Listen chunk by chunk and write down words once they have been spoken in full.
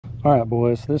All right,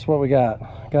 boys, this is what we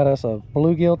got. Got us a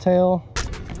bluegill tail.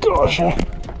 Gosh.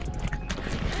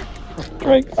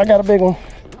 Drake, I got a big one.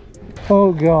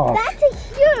 Oh, gosh. That's a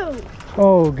huge.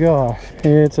 Oh, gosh.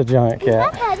 It's a giant cat. Is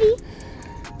that heavy?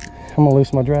 I'm going to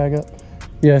loosen my drag up.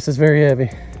 Yes, it's very heavy.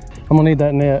 I'm going to need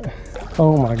that net.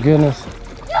 Oh, my goodness.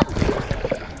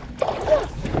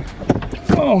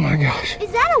 Oh, my gosh.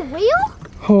 Is that a wheel?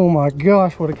 Oh, my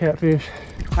gosh, what a catfish.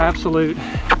 Absolute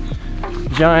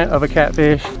giant of a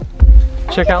catfish.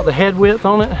 Check out the head width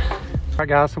on it. All right,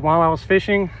 guys, so while I was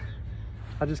fishing,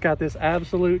 I just got this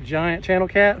absolute giant channel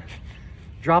cat.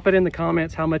 Drop it in the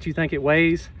comments how much you think it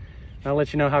weighs, and I'll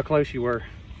let you know how close you were.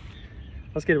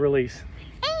 Let's get a release.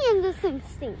 And this thing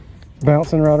stinks.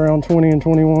 Bouncing right around 20 and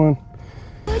 21.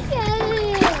 Look at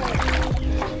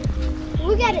it.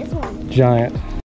 Look at its one. Giant.